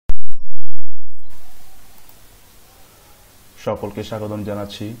সকলকে স্বাগতম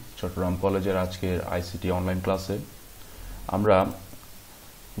জানাচ্ছি চট্টগ্রাম কলেজের আজকের আইসিটি অনলাইন ক্লাসে। আমরা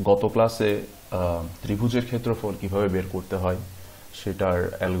গত ক্লাসে ত্রিভুজের ক্ষেত্রফল কিভাবে বের করতে হয় সেটার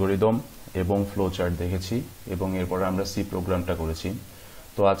অ্যালগরিদম এবং ফ্লো চার্ট দেখেছি এবং এরপরে আমরা সি প্রোগ্রামটা করেছি।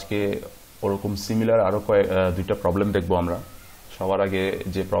 তো আজকে ওরকম সিমিলার আরও দুইটা প্রবলেম দেখব আমরা। সবার আগে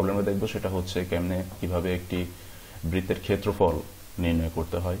যে প্রবলেমটা দেখব সেটা হচ্ছে কিভাবে একটি বৃত্তের ক্ষেত্রফল নির্ণয়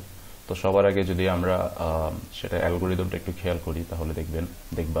করতে হয়। তো সবার আগে যদি আমরা সেটা অ্যালগরিদমটা একটু খেয়াল করি তাহলে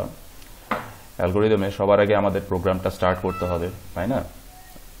দেখবা অ্যালগরিদমে সবার আগে আমাদের প্রোগ্রামটা স্টার্ট করতে হবে, তাই না?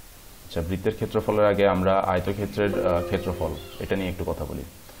 আচ্ছা, বৃত্তের ক্ষেত্রফলের আগে আমরা আয়তক্ষেত্রের ক্ষেত্রফল এটা নিয়ে একটু কথা বলি।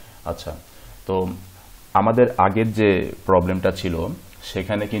 আচ্ছা, তো আমাদের আগের যে প্রবলেমটা ছিল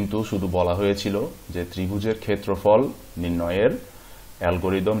সেখানে কিন্তু শুধু বলা হয়েছিল যে ত্রিভুজের ক্ষেত্রফল নির্ণয়ের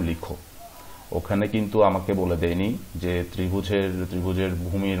অ্যালগরিদম লিখো। ওখানে কিন্তু আমাকে বলে দেয়নি যে ত্রিভুজের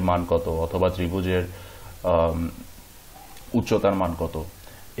ভূমির মান কত অথবা ত্রিভুজের উচ্চতার মান কত।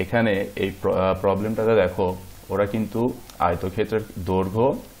 এখানে এই প্রবলেমটাতে দেখো ওরা কিন্তু আয়তক্ষেত্রের দৈর্ঘ্য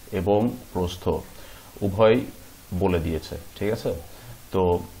এবং প্রস্থ উভয় বলে দিয়েছে, ঠিক আছে? তো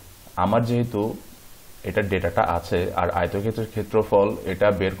আমার যেহেতু এটার ডেটাটা আছে আর আয়তক্ষেত্রের ক্ষেত্রফল এটা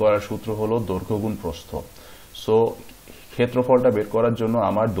বের করার সূত্র হলো দৈর্ঘ্য গুণ প্রস্থ। সো ক্ষেত্রফলটা বের করার জন্য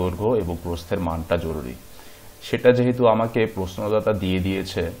আমার দৈর্ঘ্য এবং প্রস্থের মানটা জরুরি। সেটা যেহেতু আমাকে প্রশ্নদাতা দিয়ে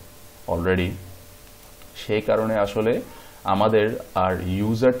দিয়েছে অলরেডি, সেই কারণে আসলে আমাদের আর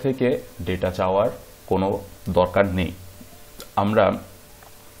ইউজার থেকে ডেটা চাওয়ার কোনো দরকার নেই। আমরা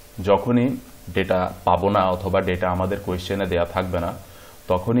যখনই ডেটা পাবো না অথবা ডেটা আমাদের কোয়েশ্চেনে দেয়া থাকবে না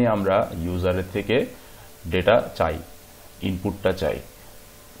তখনই আমরা ইউজারের থেকে ডেটা চাই, ইনপুটটা চাই।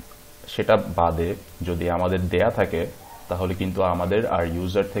 সেটা বাদে যদি আমাদের দেয়া থাকে তাহলে কিন্তু আমাদের আর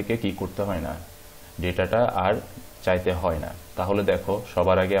ইউজার থেকে কি করতে হয় না, ডেটাটা আর চাইতে হয় না। তাহলে দেখো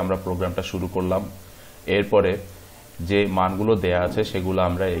সবার আগে আমরা প্রোগ্রামটা শুরু করলাম, এরপরে যে মানগুলো দেয়া আছে সেগুলো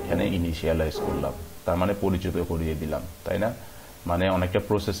আমরা এখানে ইনিশিয়ালাইজ করলাম, তার মানে পরিচিত করিয়ে দিলাম, তাই না? মানে অনেকটা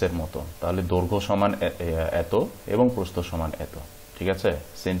প্রসেসের মতো। তাহলে দৈর্ঘ্য সমান এত এবং প্রস্থ সমান এত, ঠিক আছে?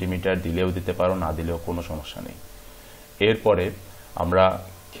 সেন্টিমিটার দিলেও দিতে পারো, না দিলেও কোনো সমস্যা নেই। এরপরে আমরা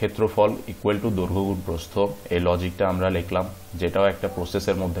ক্ষেত্রফল ইকুয়াল টু দৈর্ঘ্য গুণ প্রস্থ এই লজিকটা আমরা লিখলাম, যেটাও একটা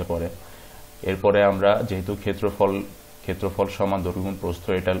প্রসেসের মধ্যে পড়ে। এরপরে আমরা যেহেতু ক্ষেত্রফল সমান দৈর্ঘ্য গুণ প্রস্থ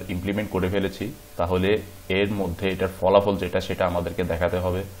এটা ইমপ্লিমেন্ট করে ফেলেছি, তাহলে এর মধ্যে এটার ফলাফল যেটা সেটা আমাদেরকে দেখাতে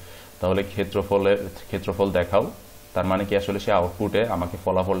হবে। তাহলে ক্ষেত্রফল দেখাও, তার মানে কি আসলে সে আউটপুটে আমাকে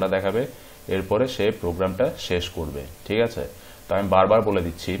ফলাফলটা দেখাবে, এরপরে সে প্রোগ্রামটা শেষ করবে, ঠিক আছে? তো আমি বারবার বলে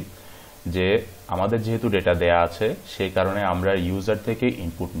দিচ্ছি যে আমাদের যেহেতু ডেটা দেয়া আছে সেই কারণে আমরা ইউজার থেকে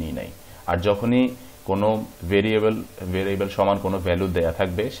ইনপুট নিই নাই। আর যখনই কোনো ভেরিয়েবল সমান কোনো ভ্যালু দেয়া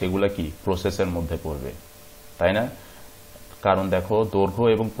থাকবে সেগুলা কি প্রসেসের মধ্যে পড়বে, তাই না? কারণ দেখো দৈর্ঘ্য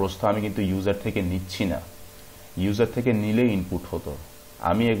এবং প্রস্থ আমি কিন্তু ইউজার থেকে নিচ্ছি না, ইউজার থেকে নিলে ইনপুট হতো।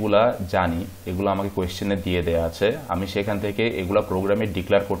 আমি এগুলা জানি, এগুলো আমাকে কোয়েশ্চেনে দিয়ে দেয়া আছে, আমি সেখান থেকে এগুলা প্রোগ্রামে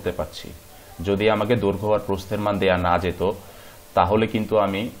ডিক্লেয়ার করতে পারছি। যদি আমাকে দৈর্ঘ্য আর প্রস্থের মান দেয়া না যেত তাহলে কিন্তু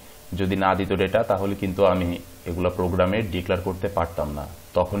আমি, যদি না দিত ডেটা, তাহলে কিন্তু আমি এগুলা প্রোগ্রামে ডিক্লেয়ার করতে পারতাম না।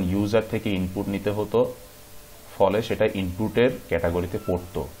 তখন ইউজার থেকে ইনপুট নিতে হতো, ফলে সেটা ইনপুটের ক্যাটাগরিতে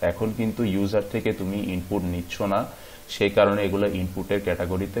পড়তো। এখন কিন্তু ইউজার থেকে তুমি ইনপুট নিচ্ছ না, সেই কারণে এগুলো ইনপুটের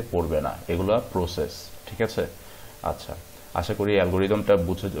ক্যাটাগরিতে পড়বে না, এগুলো প্রসেস, ঠিক আছে? আচ্ছা, আশা করি অ্যালগরিদমটা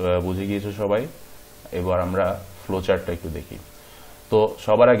বুঝে গিয়েছো সবাই। এবার আমরা ফ্লো চার্টটা একটু দেখি। তো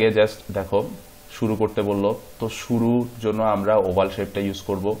সবার আগে জাস্ট দেখো শুরু করতে বললো, তো শুরুর জন্য আমরা ওভাল শেপটা ইউজ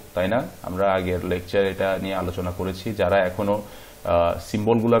করব, তাই না? আমরা আগের লেকচার এটা নিয়ে আলোচনা করেছি। যারা এখনো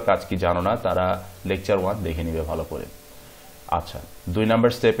সিম্বলগুলোর কাজ কি জানো না তারা লেকচার 1 দেখে নিবে ভালো করে। আচ্ছা, 2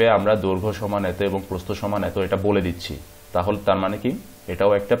 নাম্বার স্টেপে আমরা দৈর্ঘ্য সমান এত এবং প্রস্থ সমান এত এটা বলে দিচ্ছি। তাহলে তার মানে কি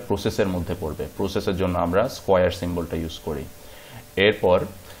এটাও একটা প্রসেসের মধ্যে পড়বে। প্রসেসের জন্য আমরা স্কোয়ার সিম্বলটা ইউজ করি। এরপর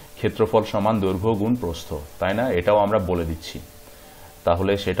ক্ষেত্রফল সমান দৈর্ঘ্য গুণ প্রস্থ, তাই না? এটাও আমরা বলে দিচ্ছি,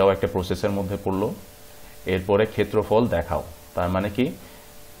 তাহলে সেটাও একটা প্রসেসের মধ্যে পড়লো। এরপরে ক্ষেত্রফল দেখাও, তার মানে কি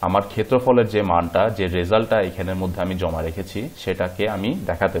আমার ক্ষেত্রফলের যে মানটা, যে রেজাল্টটা এখানের মধ্যে আমি জমা রেখেছি সেটাকে আমি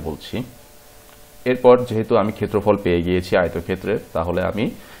দেখাতে বলছি। এরপর যেহেতু আমি ক্ষেত্রফল পেয়ে গিয়েছি আয়তক্ষেত্রের, তাহলে আমি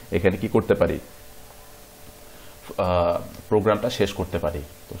এখানে কি করতে পারি, প্রোগ্রামটা শেষ করতে পারি।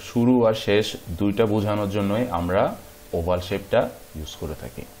 তো শুরু আর শেষ দুইটা বোঝানোর জন্যই আমরা ওভাল শেপটা ইউজ করে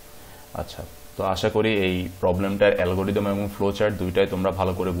থাকি। আচ্ছা, তো আশা করি এই প্রবলেমটার অ্যালগরিদম এবং ফ্লো চার্ট দুইটাই তোমরা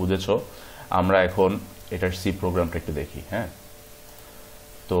ভালো করে বুঝেছো। আমরা এখন এটার সি প্রোগ্রামটা একটু দেখি। হ্যাঁ,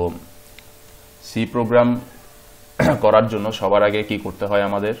 তো সি প্রোগ্রাম করার জন্য সবার আগে কি করতে হয়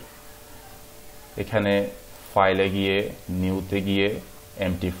আমাদের, এখানে ফাইলে গিয়ে নিউতে গিয়ে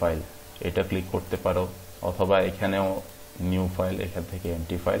এমটি ফাইল এটা ক্লিক করতে পারো, অথবা এখানেও নিউ ফাইল, এখান থেকে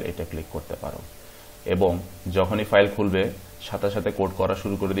এমটি ফাইল এটা ক্লিক করতে পারো। এবং যখনই ফাইল খুলবে সাথে সাথে কোড করা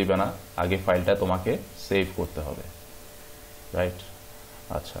শুরু করে দিবে না, আগে ফাইলটা তোমাকে সেভ করতে হবে, রাইট?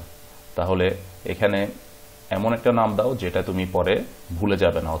 আচ্ছা, তাহলে এখানে এমন একটা নাম দাও যেটা তুমি পরে ভুলে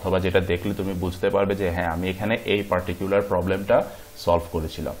যাবে না, অথবা যেটা দেখলে তুমি বুঝতে পারবে যে হ্যাঁ আমি এখানে এই পার্টিকুলার প্রবলেমটা সলভ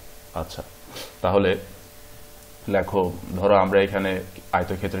করেছিলাম। আচ্ছা, তাহলে লেখো, ধরো আমরা এখানে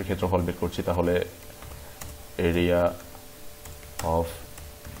আয়তক্ষেত্রের ক্ষেত্রফল বের করছি, তাহলে এরিয়া অফ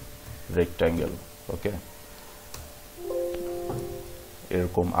রেক্ট্যাঙ্গেল। ওকে,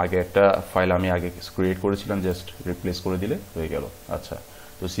 এরকম আগে একটা ফাইল আমি আগে ক্রিয়েট করেছিলাম, জাস্ট রিপ্লেস করে দিলে হয়ে গেল। আচ্ছা,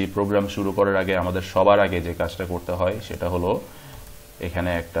 তো সি প্রোগ্রাম শুরু করার আগে আমাদের সবার আগে যে কাজটা করতে হয় সেটা হলো এখানে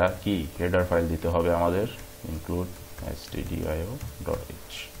একটা কি হেডার ফাইল দিতে হবে আমাদের, ইনক্লুড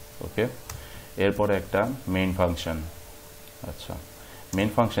stdio.h। ওকে, এরপরে একটা মেইন ফাংশন। আচ্ছা, মেইন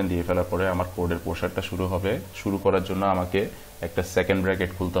ফাংশন দিয়ে ফেলার পরে আমার কোডের পোর্শনটা শুরু হবে। শুরু করার জন্য আমাকে একটা সেকেন্ড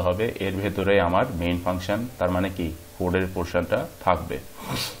ব্র্যাকেট খুলতে হবে, এর ভেতরে আমার মেইন ফাংশন, তার মানে কি কোডের পোর্শনটা থাকবে।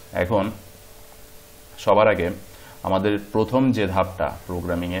 এখন সবার আগে আমাদের প্রথম যে ধাপটা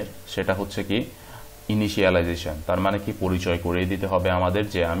প্রোগ্রামিং এর সেটা হচ্ছে কি ইনিশিয়ালাইজেশন, তার মানে কি পরিচয় করিয়ে দিতে হবে আমাদের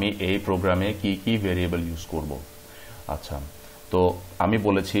যে আমি এই প্রোগ্রামে কি কি ভেরিয়েবল ইউজ করব। আচ্ছা, তো আমি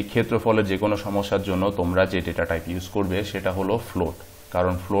বলেছি ক্ষেত্রফলের যে কোনো সমস্যার জন্য তোমরা যে ডেটা টাইপ ইউজ করবে সেটা হলো ফ্লোট,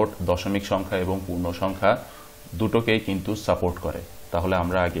 কারণ ফ্লোট দশমিক সংখ্যা এবং পূর্ণ সংখ্যা দুটোকেই কিন্তু সাপোর্ট করে। তাহলে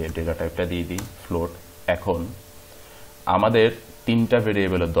আমরা আগে ডেটা টাইপটা দিয়ে দিই ফ্লোট। এখন আমাদের তিনটা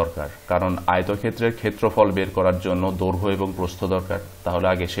ভেরিয়েবলের দরকার, কারণ আয়তক্ষেত্রের ক্ষেত্রফল বের করার জন্য দৈর্ঘ্য এবং প্রস্থ দরকার। তাহলে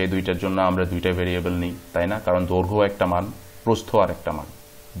আগে সেই দুইটার জন্য আমরা দুইটা ভেরিয়েবল নিই, তাই না? কারণ দৈর্ঘ্য একটা মান, প্রস্থ আর একটা মান,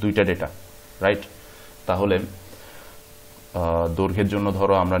 দুইটা ডেটা, রাইট? তাহলে দৈর্ঘ্যের জন্য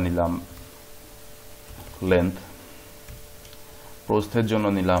ধরো আমরা নিলাম লেন্থ, প্রস্থের জন্য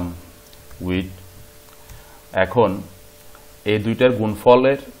নিলাম উইডথ। এখন এই দুইটার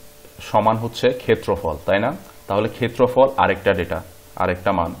গুণফলের সমান হচ্ছে ক্ষেত্রফল, তাই না? তাহলে ক্ষেত্রফল আরেকটা ডেটা,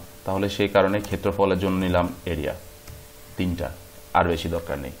 আরেকটা মান, তাহলে সেই কারণে ক্ষেত্রফলের জন্য নিলাম এরিয়া। তিনটা, আর বেশি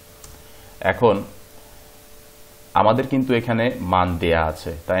দরকার নেই। এখন আমাদের কিন্তু এখানে মান দেয়া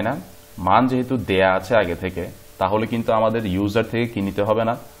আছে, তাই না? মান যেহেতু দেয়া আছে আগে থেকে, তাহলে কিন্তু আমাদের ইউজার থেকে কি নিতে হবে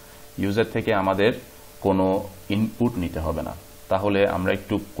না, ইউজার থেকে আমাদের কোনো ইনপুট নিতে হবে না। তাহলে আমরা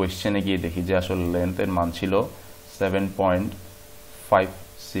একটু কোয়েশ্চেনে গিয়ে দেখি যে আসলে লেন্থের মান ছিল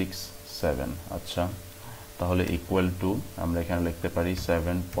 7.567। আচ্ছা, তাহলে ইকুয়াল টু আমরা এখানে লিখতে পারি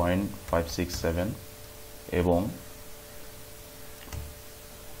 7.567 এবং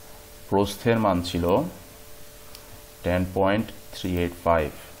প্রস্থের মান ছিল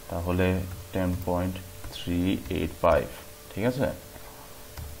 10.385, তাহলে 10.385, ঠিক আছে?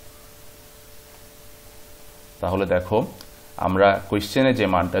 তাহলে দেখো আমরা কোয়েশ্চেনে যে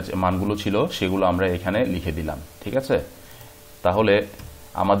মানগুলো ছিল সেগুলো আমরা এখানে লিখে দিলাম, ঠিক আছে? তাহলে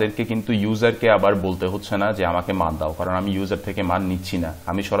আমাদেরকে কিন্তু ইউজারকে আবার বলতে হচ্ছে না যে আমাকে মান দাও, কারণ আমি ইউজার থেকে মান নিচ্ছি না,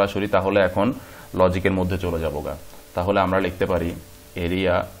 আমি সরাসরি তাহলে এখন লজিকের মধ্যে চলে যাবো গা। তাহলে আমরা লিখতে পারি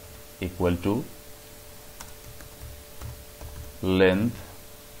area equal to length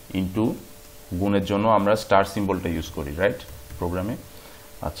into, গুণের জন্য আমরা স্টার সিম্বলটা ইউজ করি, রাইট, প্রোগ্রামে।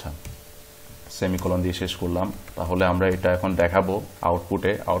 আচ্ছা, সেমিকোলন দিয়ে শেষ করলাম। তাহলে আমরা এটা এখন দেখাবো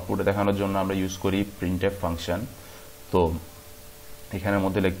আউটপুটে দেখানোর জন্য আমরা ইউজ করি প্রিন্টএফ ফাংশন। তো এখানের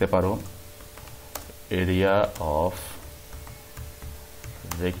মধ্যে লিখতে পারো area of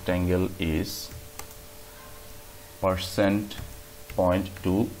rectangle is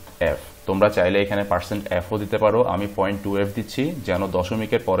 %.2f। তোমরা চাইলে এখানে %f ও দিতে পারো, আমি 0.2f দিচ্ছি যেন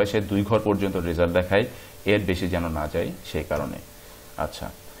দশমিকের পরে সে 2 ঘর পর্যন্ত রেজাল্ট দেখায়, এর বেশি যেন না যায় সেই কারণে। আচ্ছা,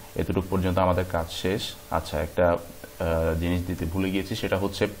 এতটুকু পর্যন্ত আমাদের কাজ শেষ। আচ্ছা, একটা জিনিস দিতে ভুলে গিয়েছি, সেটা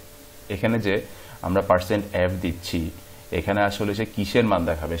হচ্ছে এখানে যে আমরা %f দিচ্ছি, এখানে আসলে সে কিসের মান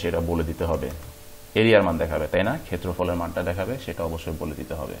দেখাবে সেটা বলে দিতে হবে। এরিয়ার মান দেখাবে, তাই না? ক্ষেত্রফলের মানটা দেখাবে, সেটা অবশ্যই বলে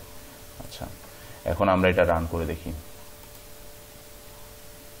দিতে হবে। আচ্ছা, এখন আমরা এটা রান করে দেখি।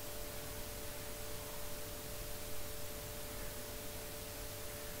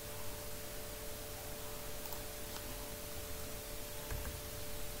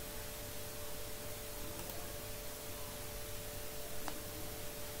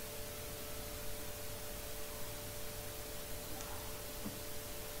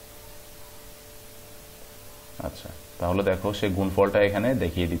 আচ্ছা, তাহলে দেখো সে গুণফলটা এখানে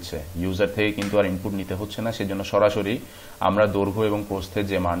দেখিয়ে দিচ্ছে, ইউজার থেকে কিন্তু আর ইনপুট নিতে হচ্ছে না, সেজন্য সরাসরি আমরা দৈর্ঘ্য এবং প্রস্থের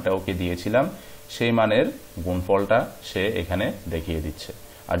যে মানটা ওকে দিয়েছিলাম সেই মানের গুণফলটা সে এখানে দেখিয়ে দিচ্ছে।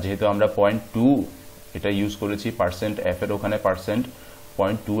 আর যেহেতু আমরা 0.2 এটা ইউজ করেছি, %f এর ওখানে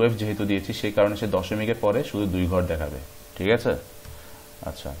 %.2f যেহেতু দিয়েছি, সেই কারণে সে দশমিকের পরে শুধু 2 ঘর দেখাবে, ঠিক আছে?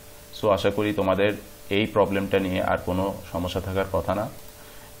 আচ্ছা, সো আশা করি তোমাদের এই প্রবলেমটা নিয়ে আর কোনো সমস্যা থাকার কথা না।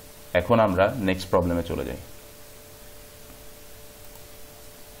 এখন আমরা নেক্সট প্রবলেমে চলে যাই।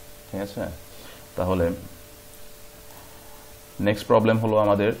 ঠিক আছে। তাহলে নেক্সট প্রবলেম হলো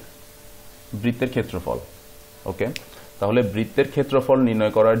আমাদের বৃত্তের ক্ষেত্রফল। ওকে, তাহলে বৃত্তের ক্ষেত্রফল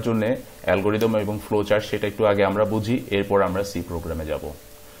নির্ণয় করার জন্য অ্যালগরিদম এবং ফ্লোচার্ট সেটা একটু আগে আমরা বুঝি, এরপর আমরা সি প্রোগ্রামে যাব।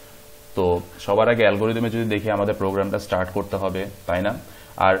 তো সবার আগে অ্যালগরিদমে যদি দেখি আমাদের প্রোগ্রামটা স্টার্ট করতে হবে, তাই না?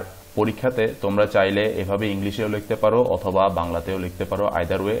 আর পরীক্ষাতে তোমরা চাইলে এভাবে ইংলিশেও লিখতে পারো অথবা বাংলাতেও লিখতে পারো,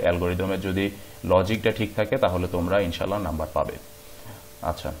 আইদার ওয়ে অ্যালগরিদমের যদি লজিকটা ঠিক থাকে তাহলে তোমরা ইনশাল্লাহ নাম্বার পাবে।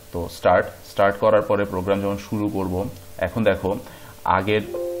 আচ্ছা, তো স্টার্ট করার পরে প্রোগ্রাম যখন শুরু করব, এখন দেখো আগের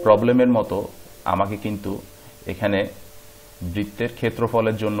প্রবলেমের মতো আমাকে কিন্তু এখানে বৃত্তের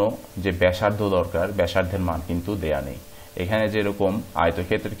ক্ষেত্রফলের জন্য যে ব্যাসার্ধ দরকার, ব্যাসার্ধের মান কিন্তু দেয়া নেই। এখানে যেরকম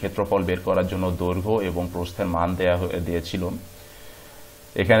আয়তক্ষেত্রের ক্ষেত্রফল বের করার জন্য দৈর্ঘ্য এবং প্রস্থের মান দিয়েছিল,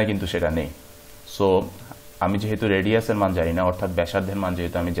 এখানে কিন্তু সেটা নেই। সো আমি যেহেতু রেডিয়াসের মান জানি না, অর্থাৎ ব্যাসার্ধের মান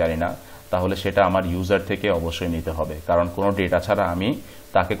যেহেতু আমি জানি না, তাহলে সেটা আমার ইউজার থেকে অবশ্যই নিতে হবে, কারণ কোনো ডেটা ছাড়া আমি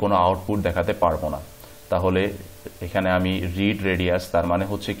তাকে কোনো আউটপুট দেখাতে পারবো না। তাহলে এখানে আমি রিড রেডিয়াস, তার মানে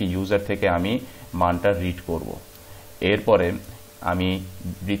হচ্ছে কি ইউজার থেকে আমি মানটা রিড করব। এরপরে আমি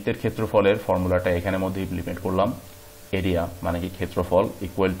বৃত্তের ক্ষেত্রফলের ফর্মুলাটা এখানে মধ্যে ইমপ্লিমেন্ট করলাম। এরিয়া মানে কি ক্ষেত্রফল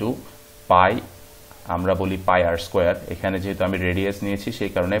ইকুয়াল টু পাই, আমরা বলি পাই আর স্কোয়ার, এখানে যেহেতু আমি রেডিয়াস নিয়েছি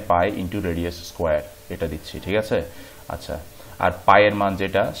সেই কারণে পাই ইন্টু রেডিয়াস স্কোয়ার এটা দিচ্ছি, ঠিক আছে। আচ্ছা, আর পায়ের মান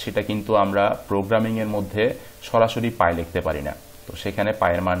যেটা, সেটা কিন্তু আমরা প্রোগ্রামিং এর মধ্যে সরাসরি পাই লিখতে পারি না, তো সেখানে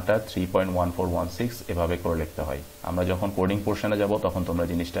পায়ের মানটা 3.1416 এভাবে করে লিখতে হয়। আমরা যখন কোডিং পোর্শনে যাব তখন তোমরা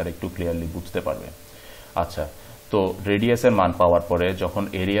জিনিসটা একটু ক্লিয়ারলি বুঝতে পারবে। আচ্ছা, তো রেডিয়াসের মান পাওয়ার পরে যখন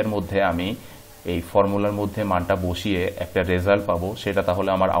এরিয়ার মধ্যে আমি এই ফর্মুলার মধ্যে মানটা বসিয়ে একটা রেজাল্ট পাবো, সেটা তাহলে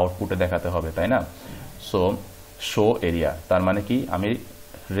আমার আউটপুটে দেখাতে হবে, তাই না? সো শো এরিয়া, তার মানে কি আমি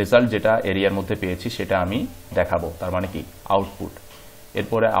রেজাল্ট যেটা এরিয়ার মধ্যে পেয়েছি সেটা আমি দেখাবো, তার মানে কি আউটপুট।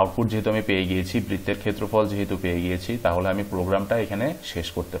 এরপরে আউটপুট যেহেতু আমি পেয়ে গিয়েছি, বৃত্তের ক্ষেত্রফল যেহেতু পেয়ে গিয়েছি, তাহলে আমি প্রোগ্রামটা এখানে শেষ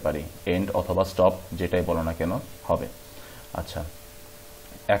করতে পারি, এন্ড অথবা স্টপ যেটাই বলো না কেন হবে। আচ্ছা,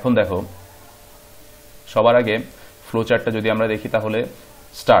 এখন দেখো সবার আগে ফ্লোচার্টটা যদি আমরা দেখি তাহলে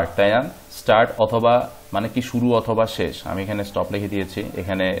স্টার্ট, তাই না? স্টার্ট অথবা মানে কি শুরু অথবা শেষ, আমি এখানে স্টপ লিখে দিয়েছি।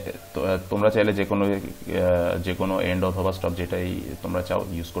 এখানে তোমরা চাইলে যে কোনো এন্ড অথবা স্টপ যেটাই তোমরা চাও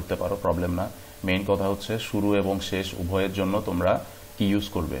ইউজ করতে পারো, প্রবলেম না। মেইন কথা হচ্ছে শুরু এবং শেষ উভয়ের জন্য তোমরা কি ইউজ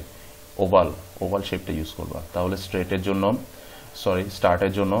করবে, ওভাল শেপটা ইউজ করবা। তাহলে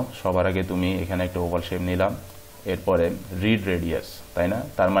স্টার্টের জন্য সবার আগে তুমি এখানে একটা ওভাল শেপ নিলাম। এরপরে রিড রেডিয়াস, তাই না?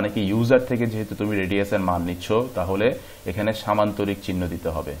 তার মানে কি ইউজার থেকে যেহেতু তুমি রেডিয়াসের মান নিচ্ছ, তাহলে এখানে সামান্তরিক চিহ্ন দিতে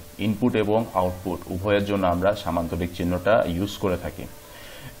হবে। ইনপুট এবং আউটপুট উভয়ের জন্য আমরা সামান্তরিক চিহ্নটা ইউজ করে থাকি।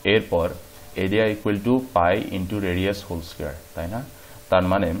 এরপর area equal to pi into radius whole square, তাই না? তার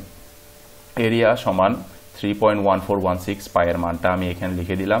মানে এরিয়া সমান 3.1416, পায়ের মানটা আমি এখানে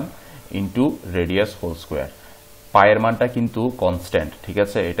লিখে দিলাম, ইন্টু রেডিয়াস হোল স্কোয়ার। পায়ের মানটা কিন্তু কনস্ট্যান্ট, ঠিক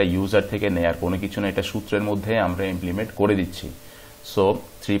আছে, এটা ইউজার থেকে নেয়ার কোনো কিছু না, এটা সূত্রের মধ্যে আমরা ইমপ্লিমেন্ট করে দিচ্ছি। সো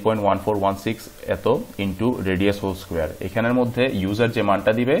 3.1416 এত ইন্টু রেডিয়াস হোল স্কোয়ার, এখানের মধ্যে ইউজার যে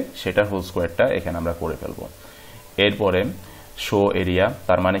মানটা দিবে সেটার হোল স্কোয়ারটা এখানে আমরা করে ফেলবো। এরপরে শো এরিয়া,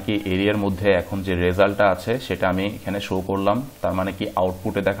 তার মানে কি এরিয়ার মধ্যে এখন যে রেজাল্টটা আছে সেটা আমি এখানে শো করলাম, তার মানে কি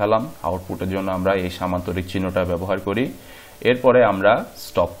আউটপুটে দেখালাম। আউটপুটের জন্য আমরা এই সামান্তরিক চিহ্নটা ব্যবহার করি। এরপরে আমরা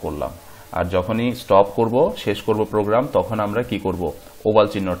স্টপ করলাম, আর যখনই স্টপ করব, শেষ করব প্রোগ্রাম, তখন আমরা কি করব, ওভাল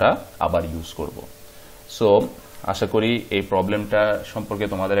চিহ্নটা আবার ইউজ করব। সো আশা করি এই প্রবলেমটা সম্পর্কে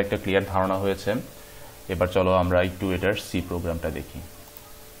তোমাদের একটা ক্লিয়ার ধারণা হয়েছে। এবার চলো আমরা একটু এটার সি প্রোগ্রামটা দেখি।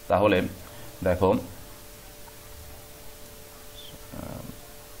 তাহলে দেখো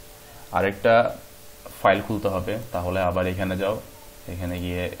আরেকটা ফাইল খুলতে হবে, তাহলে আবার এখানে যাও, এখানে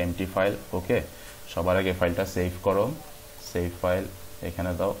গিয়ে এমটি ফাইল, ওকে। সবার আগে ফাইলটা সেভ করো, সেভ ফাইল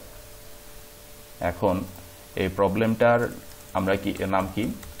এখানে দাও। এখন এই প্রবলেমটার আমরা কি নাম কি,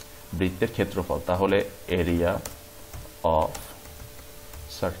 বৃত্তের ক্ষেত্রফল, তাহলে এরিয়া অফ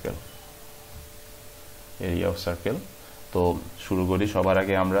সার্কেল। তো শুরু করি। সবার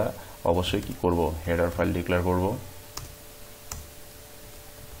আগে আমরা অবশ্যই কি করব, হেডার ফাইল ডিক্লেয়ার করব।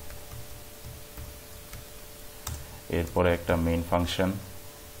 এরপরে একটা মেইন ফাংশন,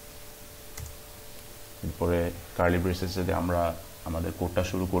 এরপরে কার্লি ব্রেসেস দিয়ে আমরা আমাদের কোডটা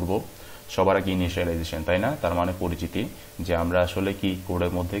শুরু করব। সবার আগে ইনিশিয়ালাইজেশন, তাই না? তার মানে পরিচিতি, যে আমরা আসলে কি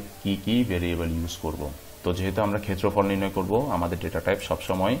কোডের মধ্যে কি কি ভেরিয়েবল ইউজ করব। তো যেহেতু আমরা ক্ষেত্রফল নির্ণয় করব, আমাদের ডেটা টাইপ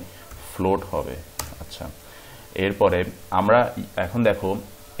সবসময় ফ্লোট হবে। আচ্ছা, এরপরে আমরা এখন দেখো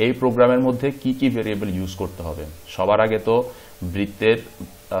এই প্রোগ্রামের মধ্যে কি কি ভেরিয়েবল ইউজ করতে হবে। সবার আগে তো বৃত্তের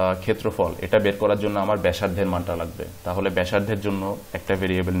ক্ষেত্রফল এটা বের করার জন্য আমার ব্যাসার্ধের মানটা লাগবে, তাহলে ব্যাসার্ধের জন্য একটা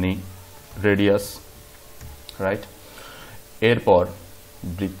ভেরিয়েবল নিই, রেডিয়াস, রাইট। এরপর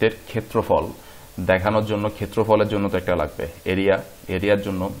বৃত্তের ক্ষেত্রফল, দেখানোর জন্য ক্ষেত্রফলের জন্য তো একটা লাগবে, এরিয়ার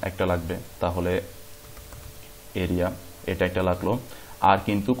জন্য একটা লাগবে, তাহলে এরিয়া এটা একটা লাগলো, আর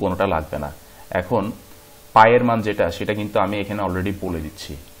কিন্তু কোনোটা লাগবে না। এখন পায়ের মান যেটা, সেটা কিন্তু আমি এখানে অলরেডি বলে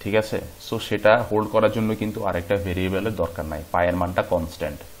দিচ্ছি, ঠিক আছে। সো সেটা হোল্ড করার জন্য কিন্তু আরেকটা ভেরিয়েবলের দরকার নাই, পায়ের মানটা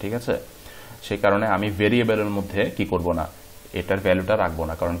কনস্ট্যান্ট, ঠিক আছে। সেই কারণে আমি ভেরিয়েবলের মধ্যে কি করব না, এটার ভ্যালুটা রাখবো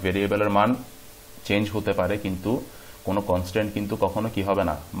না, কারণ ভেরিয়েবলের মান চেঞ্জ হতে পারে কিন্তু কোনো কনস্ট্যান্ট কিন্তু কখনো কি হবে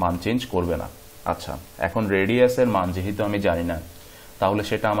না, মান চেঞ্জ করবে না। আচ্ছা, এখন রেডিয়াসের মান যেহেতু আমি জানি না, তাহলে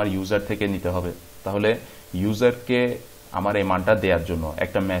সেটা আমার ইউজার থেকে নিতে হবে। তাহলে ইউজারকে আমার এই মানটা দেওয়ার জন্য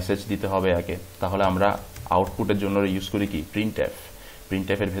একটা মেসেজ দিতে হবে আগে। তাহলে আমরা আউটপুটের জন্য ইউজ করি কি, প্রিন্টএফ।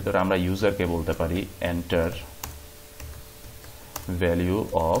 প্রিন্টএফের ভেতরে আমরা ইউজারকে বলতে পারি এন্টার ভ্যালু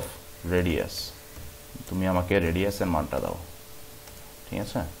অফ রেডিয়াস, তুমি আমাকে রেডিয়াসের মানটা দাও, ঠিক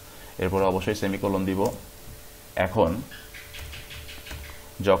আছে। এরপরে অবশ্যই সেমিকোলন দিব। এখন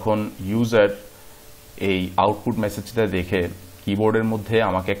যখন ইউজার এই আউটপুট মেসেজটা দেখে কিবোর্ডের মধ্যে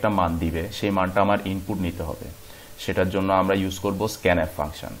আমাকে একটা মান দিবে, সেই মানটা আমার ইনপুট নিতে হবে। সেটার জন্য আমরা ইউজ করব স্ক্যানএফ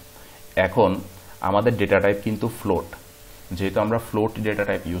ফাংশন। এখন আমাদের ডেটা টাইপ কিন্তু ফ্লোট, যেহেতু আমরা ফ্লোট ডেটা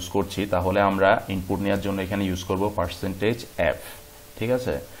টাইপ ইউজ করছি, তাহলে আমরা ইনপুট নেওয়ার জন্য এখানে ইউজ করব %f, ঠিক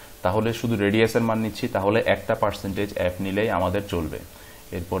আছে। তাহলে শুধু রেডিয়াসের মান নিচ্ছি, তাহলে একটা %f নিলেই আমাদের চলবে।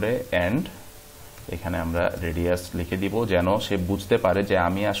 এরপরে এন্ড এখানে আমরা রেডিয়াস লিখে দিব, যেন সে বুঝতে পারে যে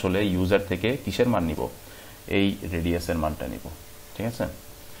আমি আসলে ইউজার থেকে কিসের মান নিব, এই রেডিয়াসের মানটা নিব, ঠিক আছে।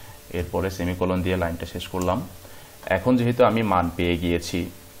 এরপরে সেমিকোলন দিয়ে লাইনটা শেষ করলাম। এখন যেহেতু আমি মান পেয়ে গিয়েছি,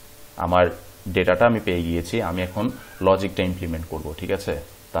 আমার ডেটাটা আমি পেয়ে গিয়েছি, আমি এখন লজিকটা ইমপ্লিমেন্ট করব, ঠিক আছে।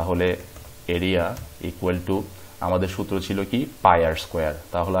 তাহলে এরিয়া ইকুয়াল টু, আমাদের সূত্র ছিল কি, পায়ার স্কোয়ার।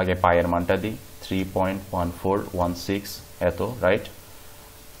 তাহলে আগে পায়ের মানটা দিই, 3.1416 এত, রাইট।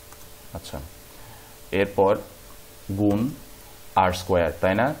 আচ্ছা, এরপর গুণ আর স্কোয়ার,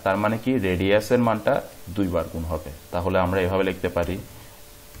 তাই না। তার মানে কি, রেডিয়াসের মানটা 2 বার গুণ হবে। তাহলে আমরা এভাবে লিখতে পারি,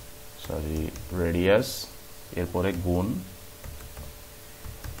 রেডিয়াস, এরপরে গুণ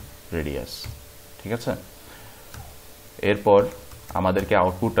রেডিয়াস, ঠিক আছে। এরপর আমাদেরকে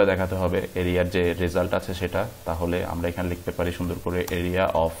আউটপুটটা দেখাতে হবে, এরিয়ার যে রেজাল্ট আছে সেটা। তাহলে আমরা এখানে লিখতে পারি সুন্দর করে, এরিয়া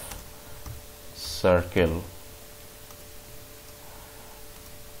অফ সার্কেল,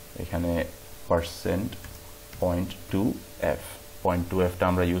 এখানে %.2f, .2fটা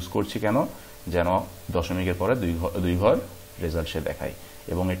আমরা ইউজ করছি কেন, যেন দশমিকের পরে দুই ঘর রেজাল্ট সে দেখায়।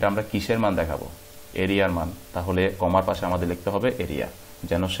 এবং এটা আমরা কিসের মান দেখাবো, এরিয়ার মান। তাহলে কমার পাশে আমাদের লিখতে হবে এরিয়া,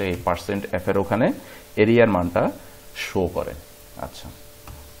 যেন সে %f এর ওখানে এরিয়ার মানটা শো করে। আচ্ছা,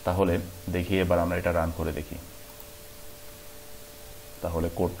 তাহলে দেখি এবার আমরা এটা রান করে দেখি। তাহলে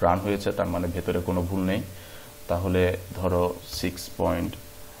কোড রান হয়েছে, তার মানে ভেতরে কোনো ভুল নেই। তাহলে ধরো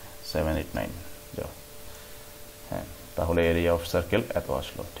 6.789 যাও, হ্যাঁ, তাহলে এরিয়া অফ সার্কেল এত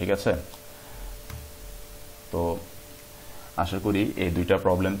আসলো, ঠিক আছে। তো আশা করি এই দুইটা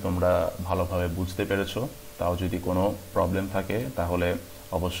প্রবলেম তোমরা ভালোভাবে বুঝতে পেরেছো। তাও যদি কোনো প্রবলেম থাকে তাহলে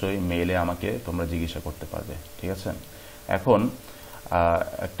অবশ্যই মেইলে আমাকে তোমরা জিজ্ঞাসা করতে পারবে, ঠিক আছে। এখন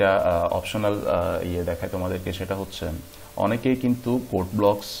একটা অপশনাল ইয়ে দেখায় তোমাদেরকে, সেটা হচ্ছে অনেকেই কিন্তু কোড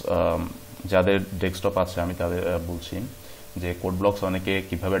ব্লকস, যাদের ডেস্কটপ আছে আমি তাদের বলছি যে কোড ব্লকস অনেকে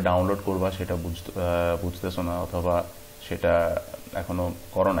কিভাবে ডাউনলোড করবা সেটা বুঝতেছো না, অথবা সেটা এখনো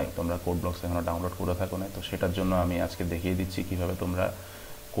করো নাই, তোমরা কোড ব্লকস এখনো ডাউনলোড করে থাকো না। তো সেটার জন্য আমি আজকে দেখিয়ে দিচ্ছি কিভাবে তোমরা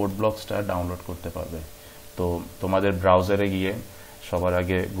কোড ব্লকসটা ডাউনলোড করতে পারবে। তো তোমাদের ব্রাউজারে গিয়ে সবার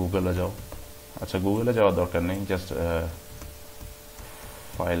আগে গুগলে যাও। আচ্ছা, গুগলে যাওয়ার দরকার নেই, জাস্ট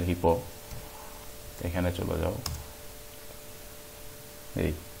ফাইল হিপো, এখানে চলে যাও,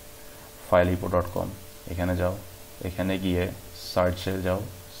 এই filehipo.com, এখানে যাও। এখানে গিয়ে সার্চে যাও,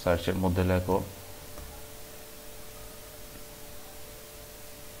 সার্চের মধ্যে লেখো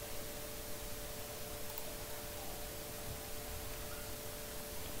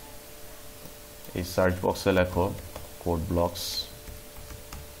এই সার্চ বক্সে লেখো কোড ব্লকস,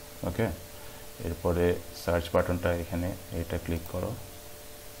 ওকে। এরপরে সার্চ বাটনটা এখানে, এটা ক্লিক করো।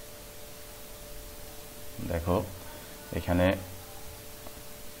 দেখো এখানে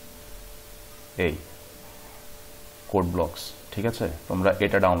এই কোড ব্লকস, ঠিক আছে। তোমরা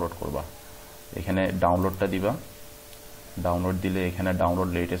এটা ডাউনলোড করবা, এখানে ডাউনলোডটা দিবা। ডাউনলোড দিলে এখানে ডাউনলোড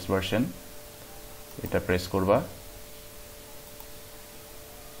লেটেস্ট ভার্সন, এটা প্রেস করবা।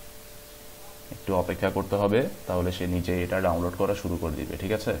 একটু অপেক্ষা করতে হবে, তাহলে সে নিজে এটা ডাউনলোড করা শুরু করে দিবে,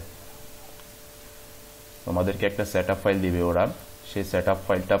 ঠিক আছে। তোমাদেরকে একটা সেটআপ ফাইল দিবে ওরা, সেই সেটআপ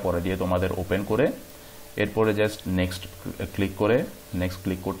ফাইলটা পরে দিয়ে তোমাদের ওপেন করে, এরপরে জাস্ট নেক্সট ক্লিক করে, নেক্সট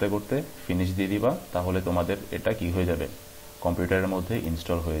ক্লিক করতে করতে ফিনিশ দিয়ে দিবা। তাহলে তোমাদের এটা কি হয়ে যাবে, কম্পিউটারের মধ্যে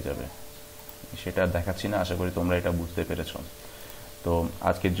ইনস্টল হয়ে যাবে। সেটা দেখাচ্ছি না, আশা করি তোমরা এটা বুঝতে পেরেছো। তো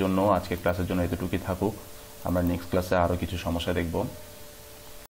আজকের ক্লাসের জন্য এতটুকুই থাকুক। আমরা নেক্সট ক্লাসে আরও কিছু সমস্যা দেখব।